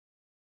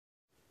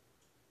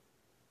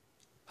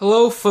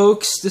Hello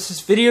folks, this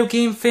is Video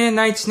Game Fan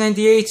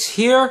 1998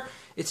 here.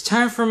 It's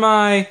time for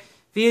my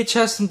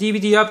VHS and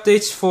DVD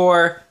updates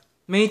for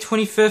May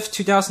 25th,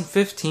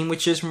 2015,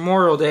 which is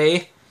Memorial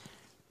Day.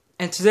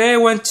 And today I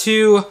went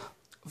to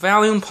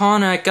Value and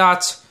Pawn and I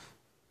got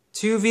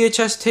 2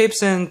 VHS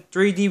tapes and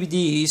 3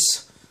 DVDs.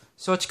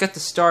 So let's get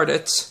this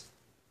started.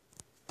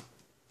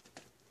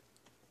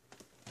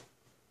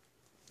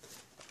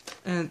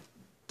 And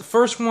the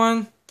first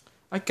one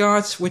I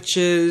got, which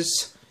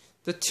is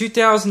the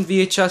 2000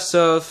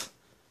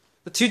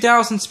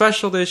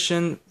 special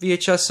edition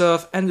VHS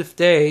of End of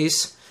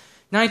Days,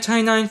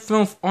 1999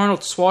 film of Arnold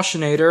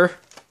Schwarzenegger.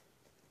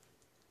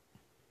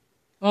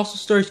 Also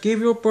stars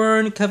Gabriel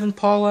Byrne, Kevin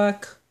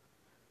Pollak,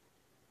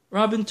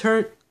 Robin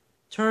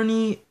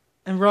Turney,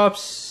 and Rob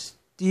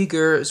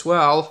Steiger as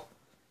well.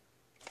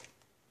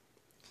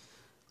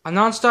 A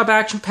non-stop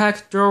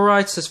action-packed thrill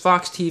ride, says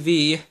Fox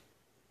TV.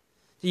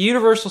 The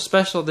Universal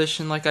Special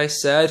Edition, like I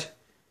said.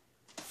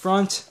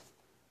 Front,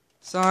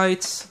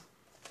 sides,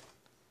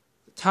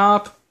 the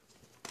top,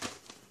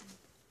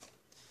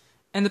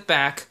 and the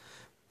back.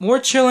 More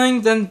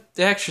chilling than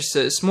The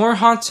Exorcist. More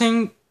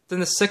haunting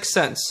than The Sixth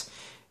Sense.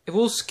 It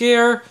will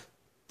scare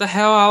the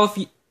hell out of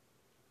you.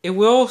 It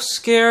will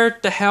scare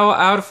the hell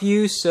out of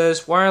you,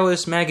 says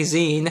Wireless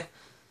Magazine.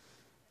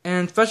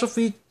 And special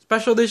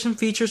edition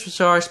features, which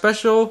are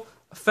special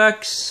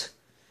effects,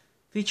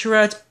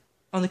 featurette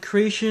on the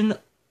creation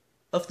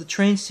of the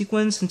train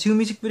sequence, and 2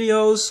 music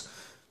videos,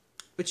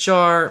 which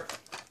are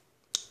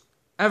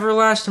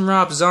Everlast and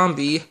Rob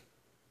Zombie.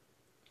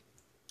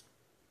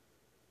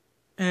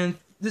 And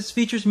this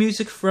features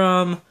music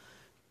from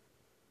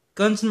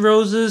Guns N'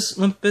 Roses,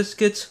 Limp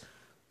Bizkit,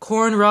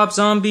 Korn, Rob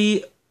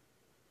Zombie,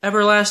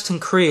 Everlast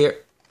and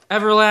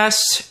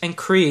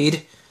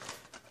Creed,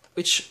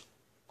 which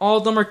all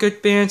of them are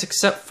good bands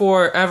except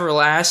for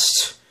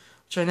Everlast,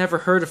 which I never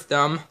heard of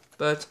them,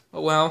 but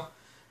oh well.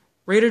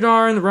 Rated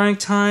R, and the running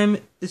time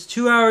is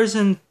 2 hours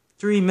and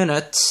 3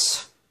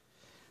 minutes.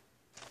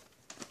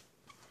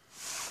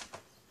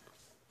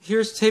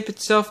 Here's the tape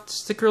itself, the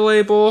sticker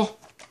label.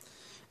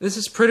 This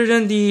is printed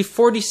in the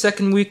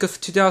 42nd week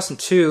of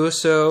 2002,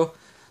 so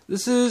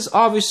this is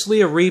obviously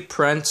a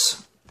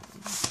reprint.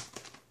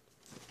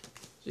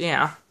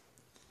 Yeah.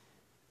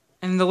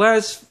 And the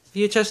last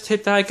VHS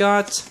tape that I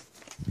got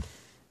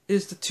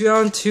is the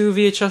 2002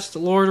 VHS The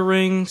Lord of the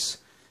Rings,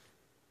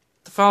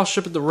 The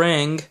Fellowship of the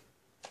Ring.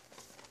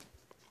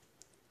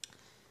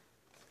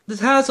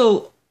 This has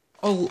an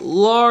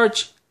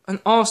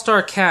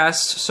all-star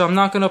cast, so I'm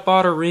not going to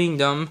bother reading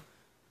them.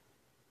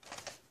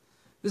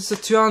 This is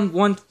a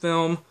 2001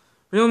 film.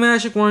 Real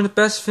Magic, one of the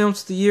best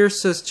films of the year,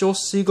 says Joel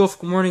Siegel of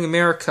Good Morning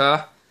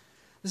America.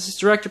 This is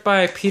directed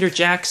by Peter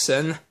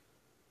Jackson.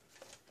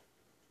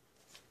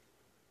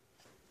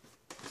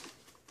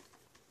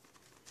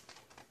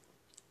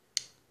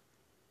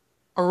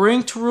 A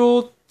Ring to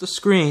Rule the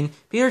Screen.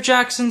 Peter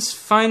Jackson's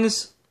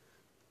furious,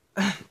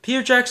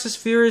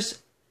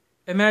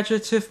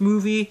 imaginative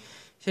movie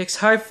takes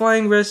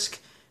high-flying risk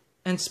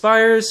and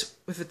inspires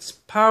with its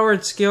power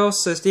and skill,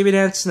 says David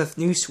Anson of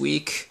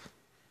Newsweek.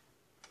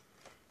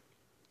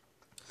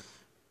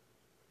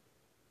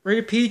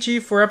 Rated PG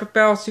for epic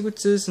battle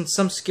sequences and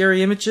some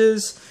scary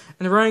images,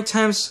 and the running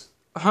time's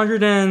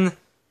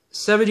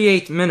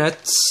 178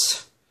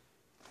 minutes.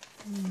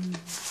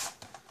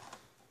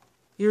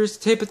 Here's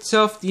the tape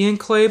itself, the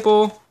ink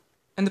label,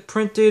 and the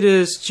print date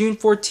is June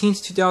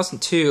 14th,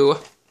 2002.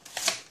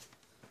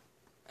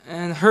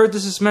 And I heard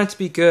this is meant to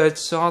be good,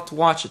 so I'll have to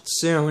watch it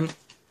soon.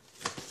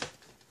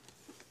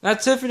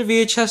 That's it for the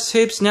VHS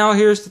tapes. Now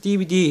here's the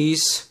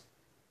DVDs.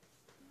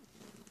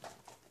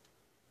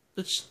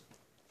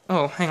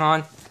 Oh, hang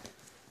on.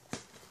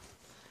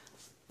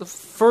 The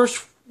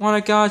first one I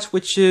got,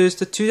 which is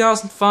the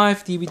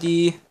 2005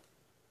 DVD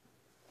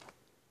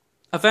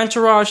of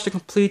Entourage, the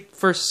complete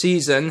first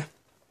season.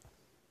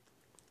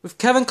 With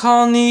Kevin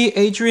Conley,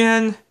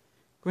 Adrian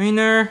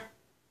Grenier,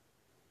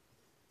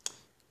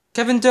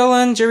 Kevin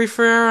Dillon, Jerry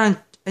Ferrer,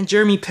 and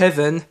Jeremy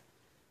Piven.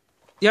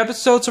 The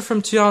episodes are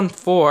from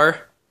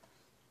 2004.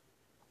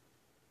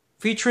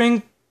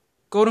 Featuring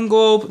Golden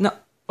Globe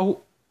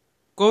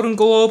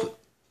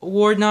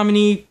Award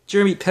nominee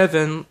Jeremy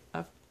Piven,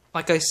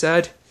 like I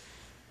said.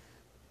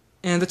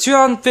 And the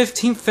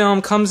 2015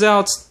 film comes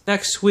out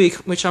next week,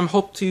 which I'm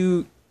hope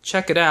to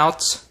check it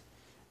out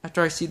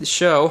after I see the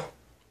show.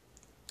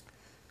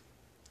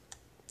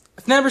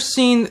 I've never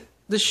seen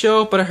the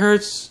show, but I heard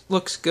it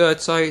looks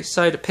good, so I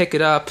decided to pick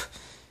it up.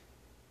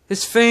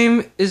 His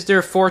fame is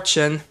their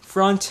fortune.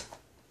 Front,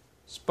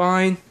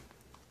 spine,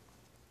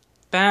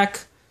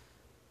 back,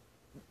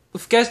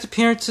 with guest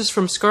appearances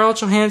from Scarlett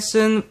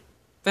Johansson,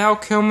 Val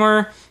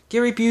Kilmer,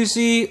 Gary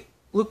Busey,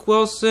 Luke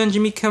Wilson,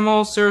 Jimmy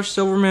Kimmel, Sarah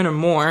Silverman, and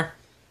more.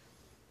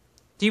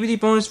 DVD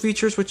bonus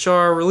features, which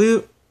are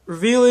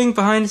revealing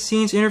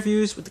behind-the-scenes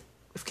interviews with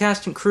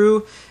cast and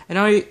crew, and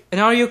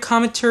audio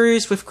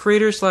commentaries with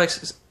creators like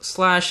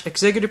 /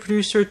 executive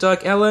producer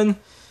Doug Ellen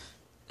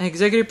and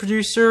executive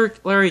producer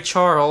Larry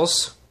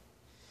Charles.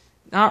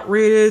 Not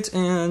rated,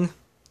 and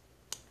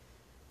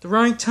The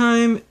running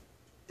time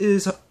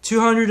is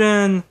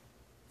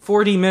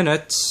 240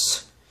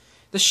 minutes.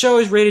 The show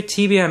is rated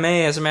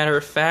TVMA, as a matter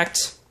of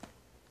fact.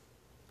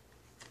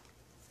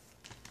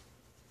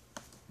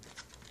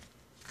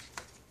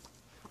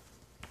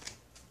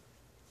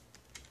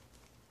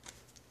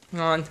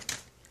 Hang on.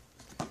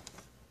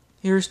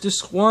 Here's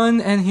disc 1,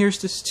 and here's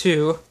disc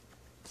 2.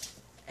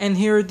 And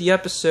here are the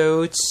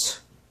episodes.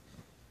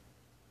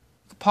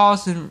 You can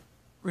pause and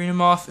read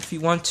them off if you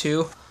want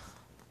to.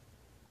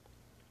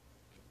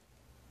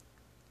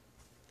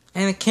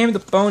 And it came with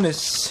a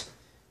bonus.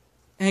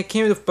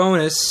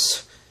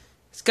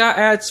 It's got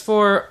ads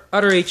for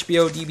other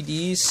HBO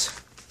DVDs.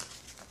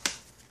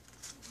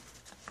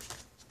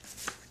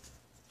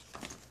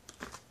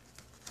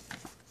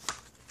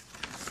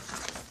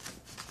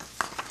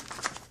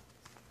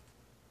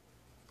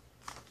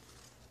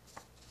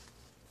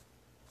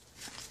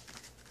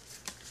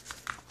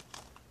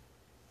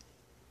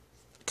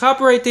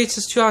 Copyright date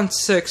is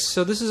 2006,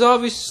 so this is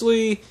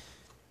obviously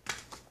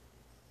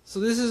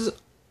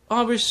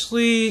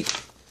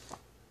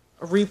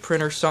a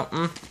reprint or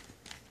something.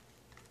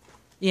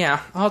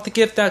 Yeah, I'll have to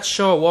give that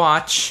show a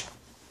watch.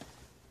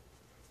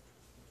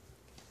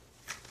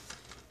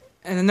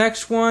 And the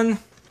next one,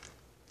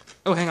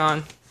 oh, hang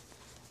on.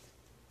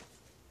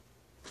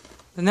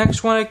 The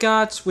next one I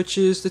got, which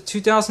is the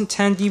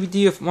 2010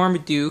 DVD of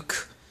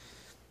Marmaduke.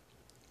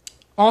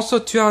 Also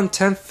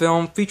 2010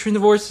 film, featuring the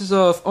voices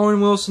of Owen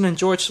Wilson and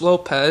George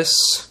Lopez.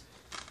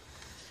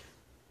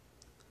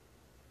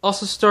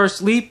 Also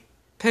stars Lee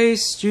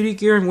Pace, Judy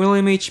Greer, and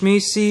William H.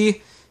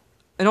 Macy.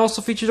 And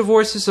also features the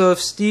voices of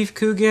Steve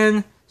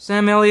Coogan,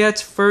 Sam Elliott,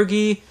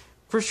 Fergie,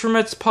 Christopher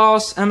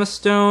Mintz-Plasse, Emma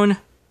Stone,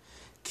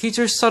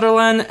 Kiefer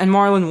Sutherland, and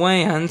Marlon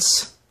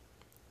Wayans.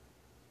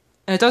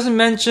 And it doesn't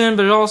mention,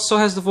 but it also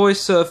has the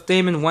voice of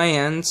Damon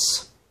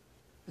Wayans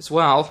as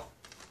well.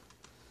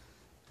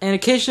 And in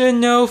case you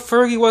didn't know,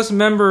 Fergie was a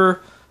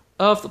member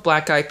of the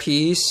Black Eyed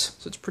Peas,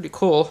 so it's pretty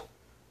cool.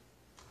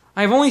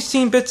 I've only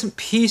seen bits and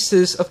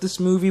pieces of this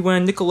movie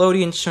when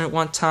Nickelodeon showed it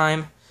one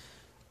time.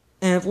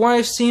 And from what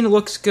I've seen, it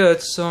looks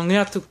good, so I'm going to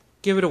have to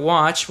give it a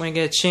watch when I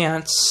get a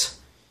chance.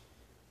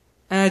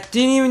 And I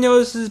didn't even know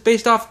this is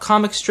based off a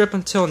comic strip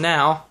until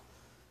now.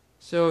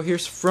 So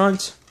here's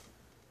front,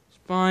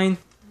 spine,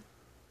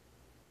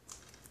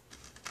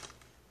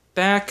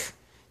 back.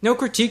 No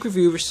critique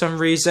review for some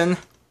reason.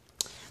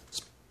 It's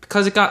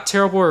because it got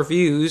terrible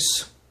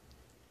reviews.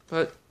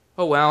 But,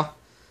 oh well.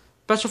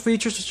 Special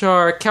features which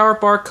are Coward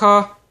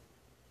Barca,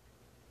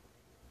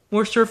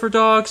 more surfer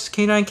dogs,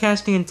 canine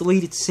casting, and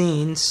deleted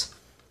scenes.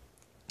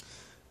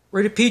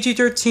 Rated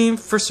PG-13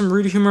 for some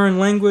rude humor and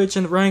language,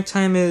 and the running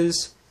time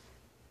is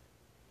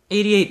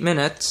 88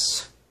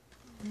 minutes.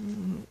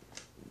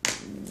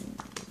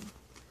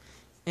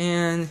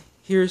 And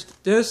here's the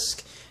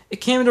disc. It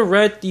came in a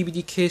red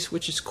DVD case,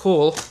 which is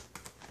cool.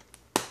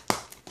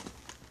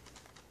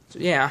 So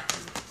yeah.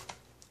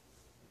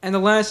 And the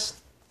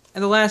last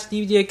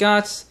DVD I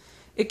got,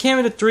 it came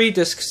in a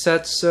 3-disc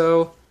set,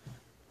 so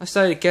I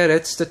decided to get it.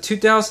 It's the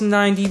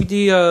 2009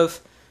 DVD of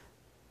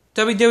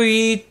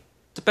WWE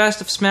The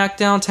Best of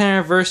SmackDown 10th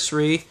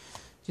Anniversary,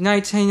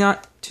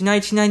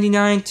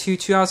 1999 to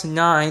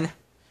 2009.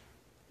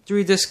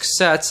 3-disc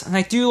sets. And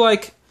I do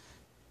like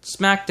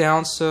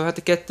SmackDown, so I had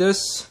to get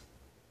this.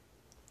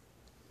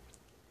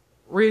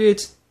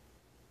 Rated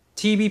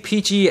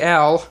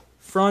TBPGL.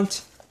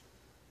 Front,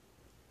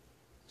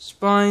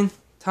 spine,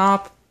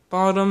 top,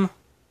 bottom,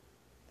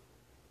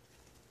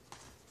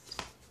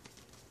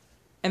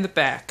 and the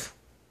back.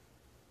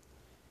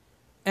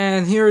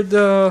 And here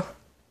the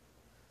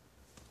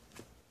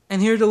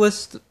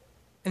list,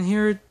 and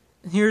here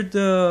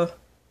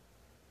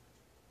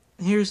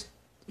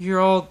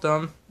all of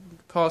them.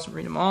 Pause and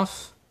read them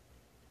off.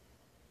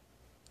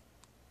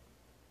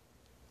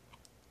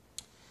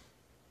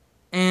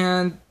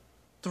 And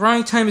the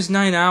running time is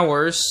 9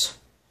 hours.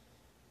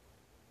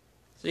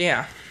 So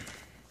yeah.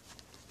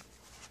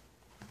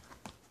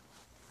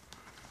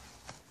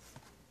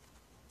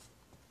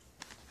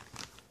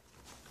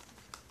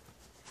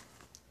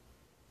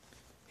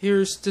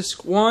 Here's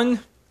disc 1.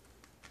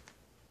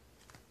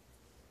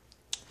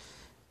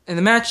 And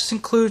the matches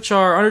include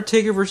are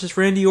Undertaker versus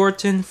Randy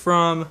Orton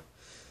from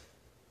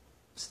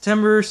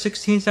September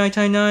 16th,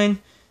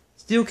 1999.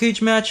 Steel cage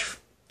match.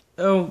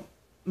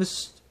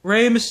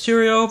 Rey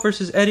Mysterio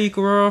versus Eddie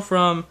Guerrero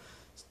from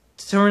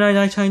September 9,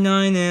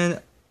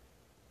 1999.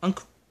 And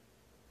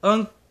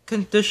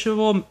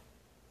Unconditional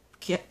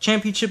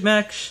Championship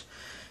match.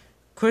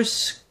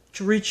 Chris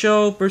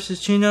Jericho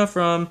versus Chyna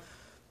from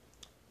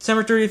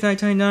December 30th,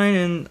 1999,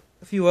 and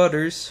a few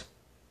others.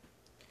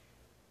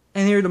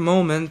 And here are the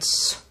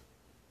moments.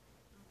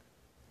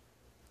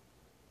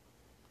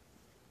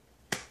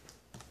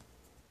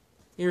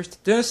 Here's the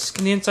disc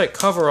and the inside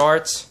cover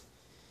art.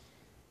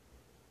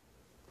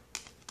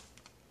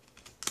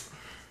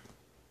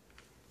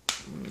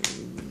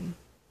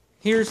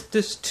 Here's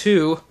disc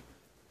 2.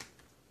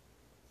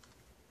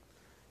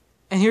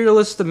 And here's the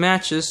list of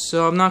matches,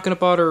 so I'm not going to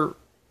bother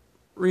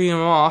reading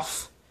them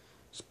off.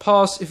 Just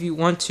pause if you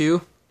want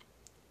to.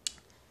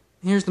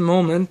 Here's the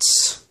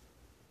moments.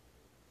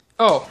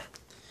 Oh,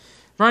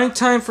 running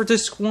time for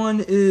disc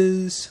 1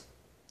 is...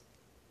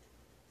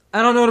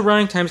 I don't know the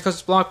running time because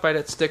it's blocked by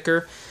that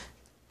sticker.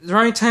 The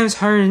running time is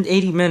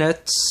 180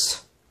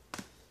 minutes.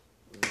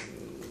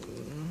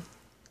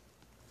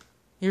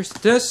 Here's the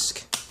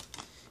disc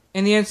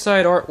and the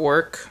inside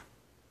artwork.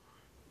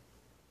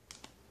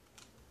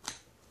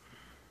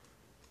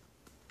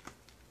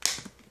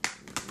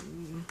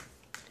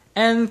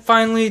 And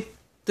finally,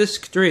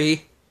 disc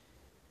 3.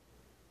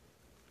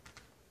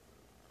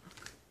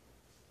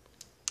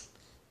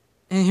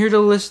 And here to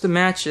list the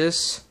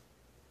matches.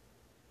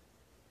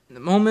 The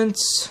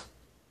moments.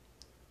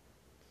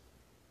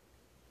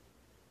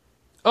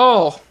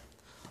 Oh,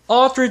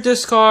 all 3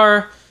 discs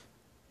are...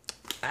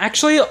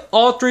 Actually,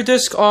 all 3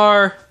 discs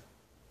are...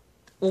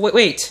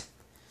 Wait.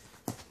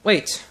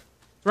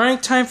 Running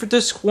time for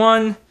disc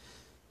 1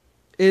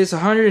 is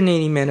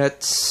 180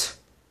 minutes.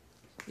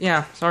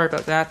 Yeah, sorry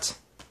about that.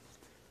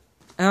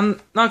 And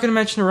I'm not gonna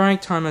mention the running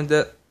time and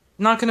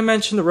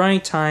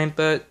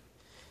but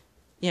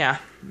yeah.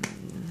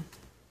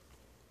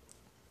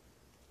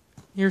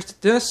 Here's the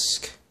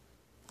disc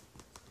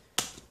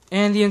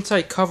and the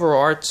inside cover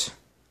art.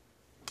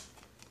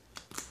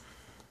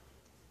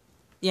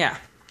 Yeah.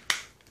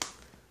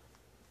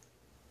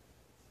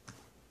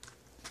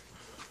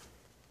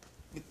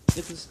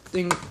 Get this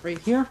thing right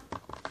here.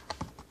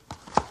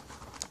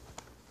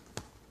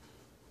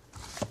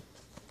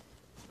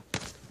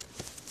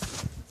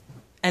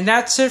 And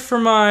that's it for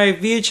my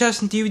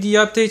VHS and DVD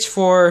updates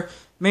for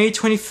May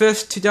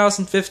 25th,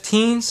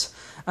 2015.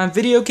 I'm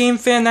Video Game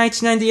Fan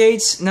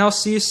 1998, and I'll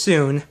see you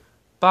soon.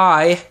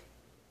 Bye.